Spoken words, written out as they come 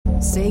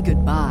Say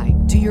goodbye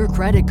to your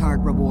credit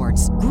card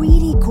rewards.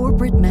 Greedy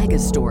corporate mega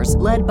stores,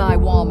 led by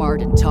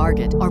Walmart and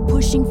Target, are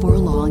pushing for a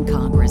law in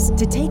Congress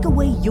to take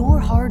away your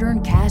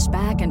hard-earned cash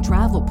back and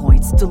travel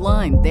points to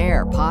line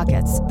their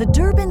pockets. The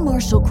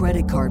Durbin-Marshall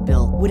credit card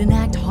bill would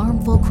enact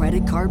harmful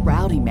credit card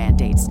routing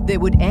mandates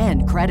that would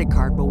end credit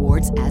card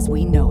rewards as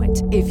we know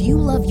it. If you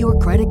love your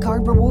credit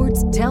card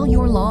rewards, tell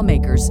your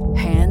lawmakers,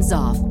 hands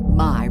off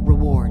my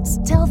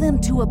rewards. Tell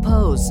them to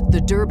oppose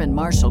the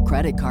Durbin-Marshall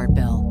credit card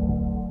bill.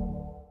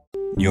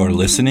 You're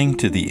listening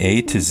to the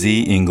A to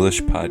Z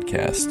English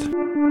podcast.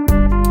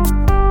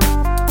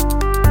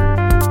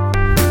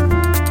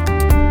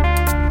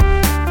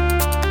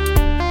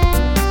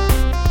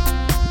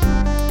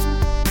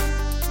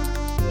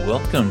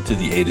 Welcome to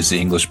the A to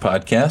Z English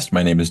podcast.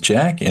 My name is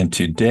Jack, and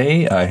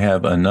today I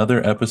have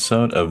another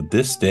episode of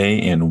This Day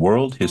in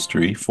World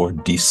History for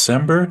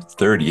December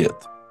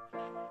 30th.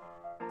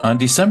 On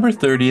December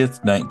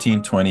 30th,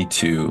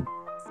 1922,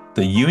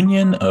 the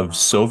Union of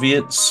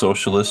Soviet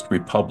Socialist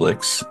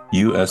Republics,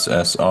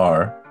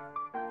 USSR,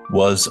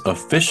 was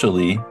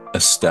officially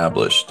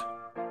established.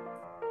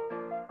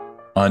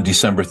 On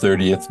December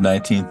 30th,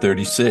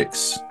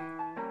 1936,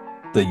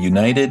 the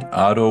United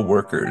Auto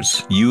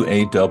Workers,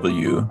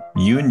 UAW,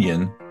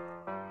 Union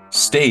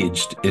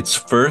staged its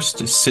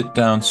first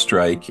sit-down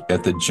strike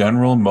at the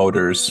General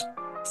Motors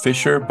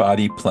Fisher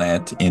Body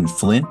Plant in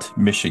Flint,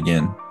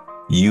 Michigan,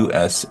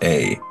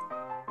 USA.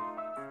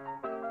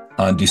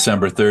 On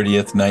December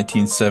 30th,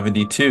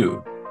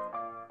 1972,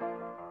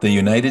 the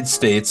United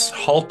States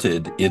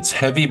halted its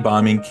heavy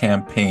bombing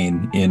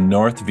campaign in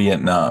North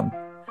Vietnam,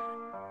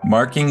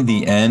 marking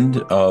the end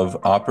of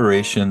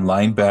Operation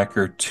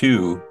Linebacker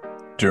II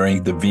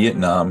during the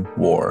Vietnam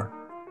War.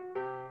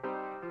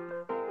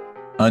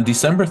 On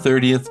December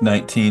 30th,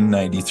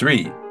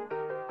 1993,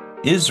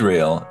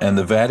 Israel and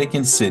the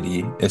Vatican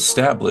City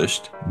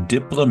established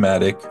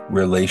diplomatic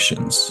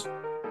relations.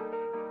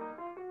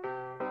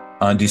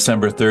 On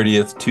December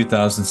 30th,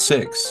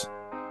 2006,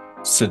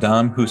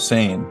 Saddam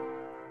Hussein,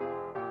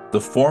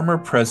 the former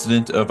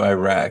president of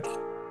Iraq,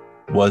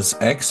 was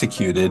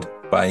executed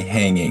by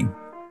hanging.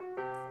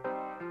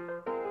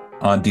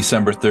 On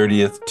December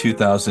 30th,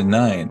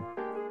 2009,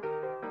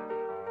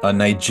 a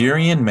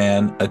Nigerian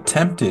man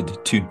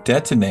attempted to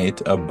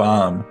detonate a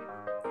bomb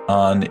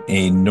on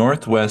a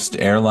Northwest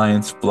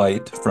Airlines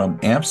flight from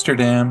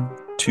Amsterdam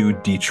to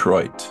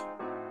Detroit.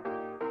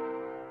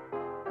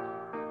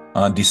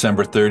 On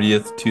December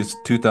 30th,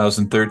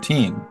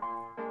 2013,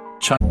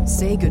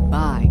 Say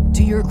goodbye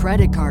to your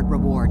credit card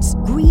rewards.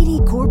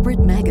 Greedy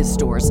corporate mega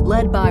stores,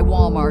 led by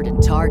Walmart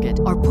and Target,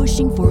 are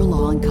pushing for a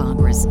law in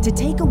Congress to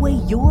take away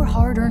your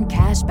hard-earned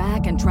cash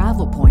back and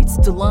travel points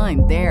to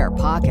line their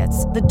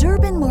pockets. The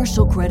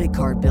Durbin-Marshall credit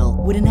card bill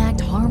would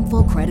enact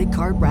harmful credit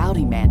card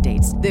routing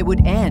mandates that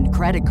would end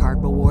credit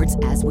card rewards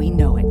as we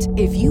know it.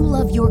 If you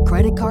love your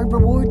credit card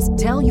rewards,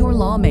 tell your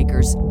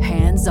lawmakers,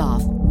 hands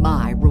off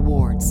my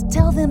rewards.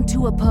 Tell them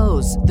to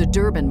oppose the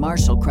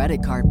Durbin-Marshall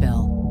credit card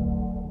bill.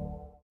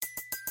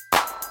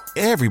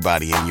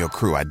 Everybody in your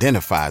crew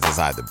identifies as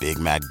either Big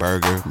Mac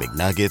Burger,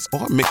 McNuggets,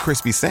 or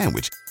McCrispy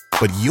Sandwich.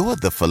 But you're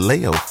the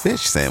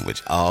Filet-O-Fish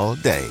Sandwich all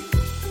day.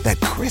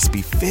 That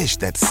crispy fish,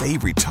 that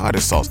savory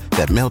tartar sauce,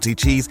 that melty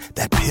cheese,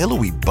 that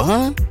pillowy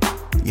bun.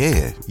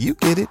 Yeah, you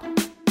get it.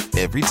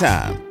 Every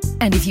time.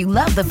 And if you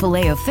love the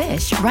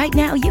Filet-O-Fish, right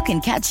now you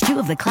can catch two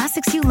of the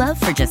classics you love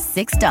for just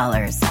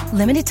 $6.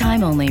 Limited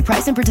time only.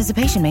 Price and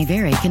participation may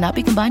vary. Cannot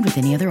be combined with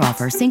any other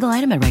offer. Single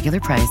item at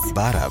regular price.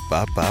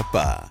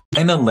 Ba-da-ba-ba-ba.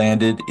 China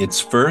landed its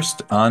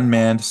first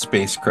unmanned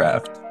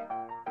spacecraft,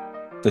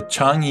 the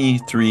Chang'e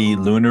 3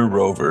 lunar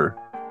rover,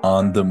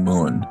 on the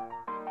moon.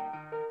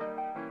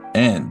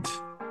 And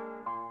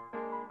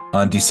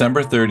on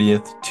December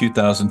 30th,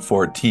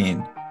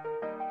 2014,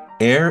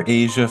 Air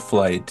Asia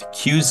flight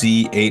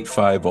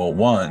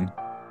QZ8501,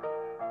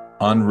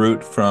 en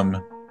route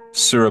from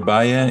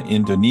Surabaya,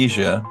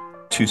 Indonesia,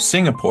 to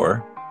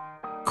Singapore,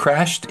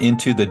 crashed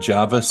into the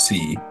Java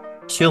Sea,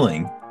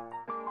 killing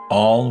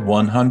all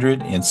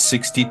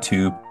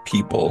 162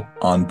 people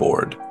on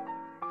board.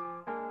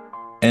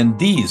 And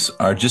these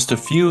are just a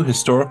few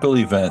historical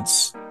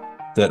events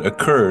that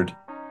occurred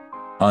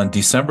on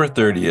December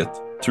 30th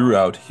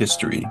throughout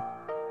history.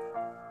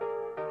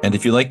 And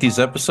if you like these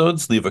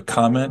episodes, leave a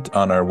comment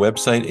on our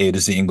website,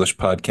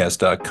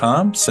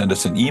 a2zenglishpodcast.com. Send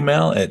us an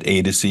email at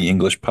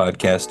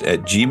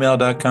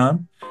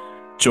a2zenglishpodcast@gmail.com.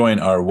 Join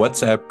our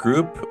WhatsApp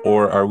group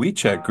or our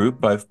WeChat group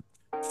by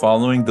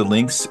following the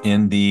links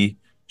in the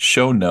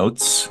show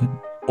notes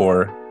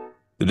or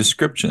the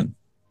description.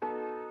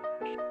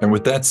 And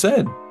with that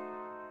said,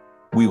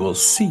 we will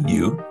see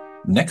you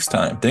next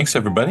time. Thanks,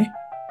 everybody.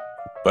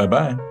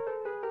 Bye-bye.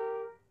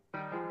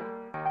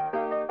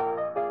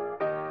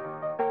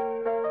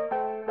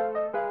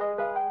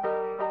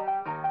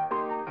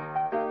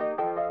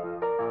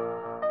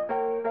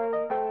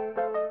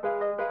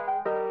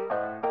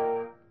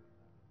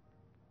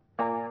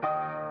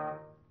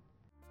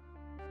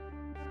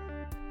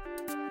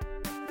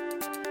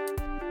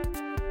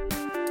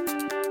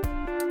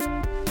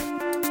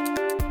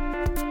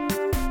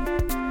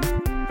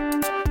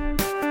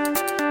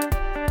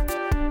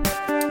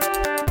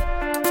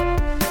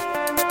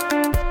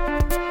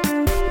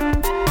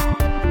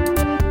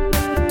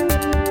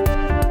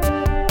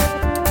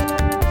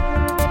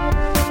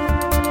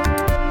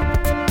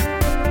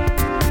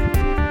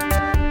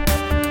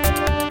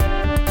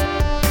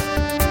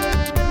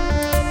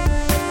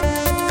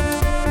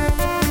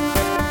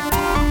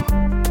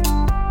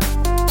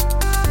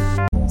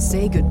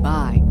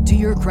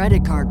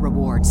 card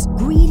rewards.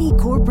 Greedy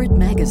corporate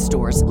mega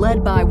stores,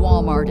 led by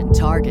Walmart and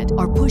Target,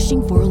 are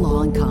pushing for a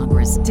law in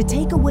Congress to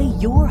take away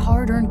your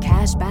hard-earned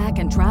cash back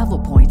and travel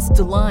points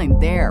to line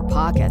their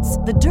pockets.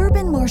 The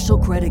Durbin-Marshall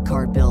credit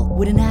card bill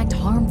would enact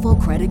harmful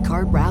credit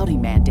card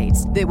routing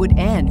mandates that would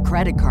end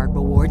credit card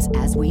rewards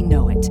as we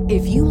know it.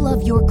 If you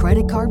love your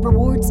credit card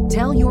rewards,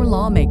 tell your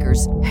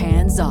lawmakers,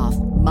 hands off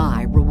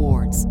my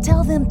rewards.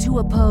 Tell them to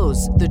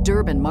oppose the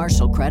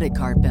Durbin-Marshall credit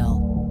card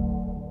bill.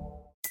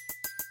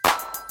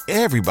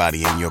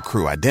 Everybody in your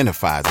crew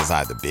identifies as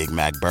either Big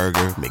Mac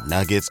Burger,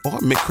 McNuggets, or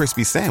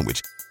McCrispy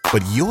Sandwich.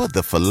 But you're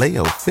the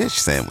Filet-O-Fish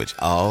Sandwich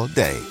all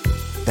day.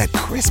 That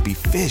crispy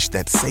fish,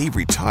 that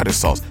savory tartar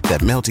sauce,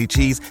 that melty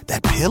cheese,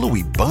 that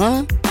pillowy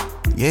bun.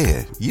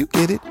 Yeah, you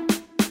get it.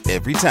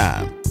 Every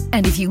time.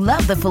 And if you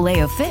love the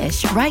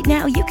Filet-O-Fish, right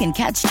now you can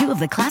catch two of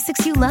the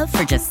classics you love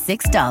for just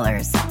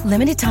 $6.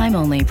 Limited time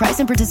only. Price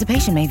and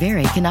participation may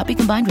vary. Cannot be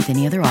combined with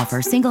any other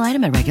offer. Single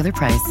item at regular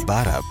price.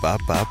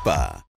 Ba-da-ba-ba-ba.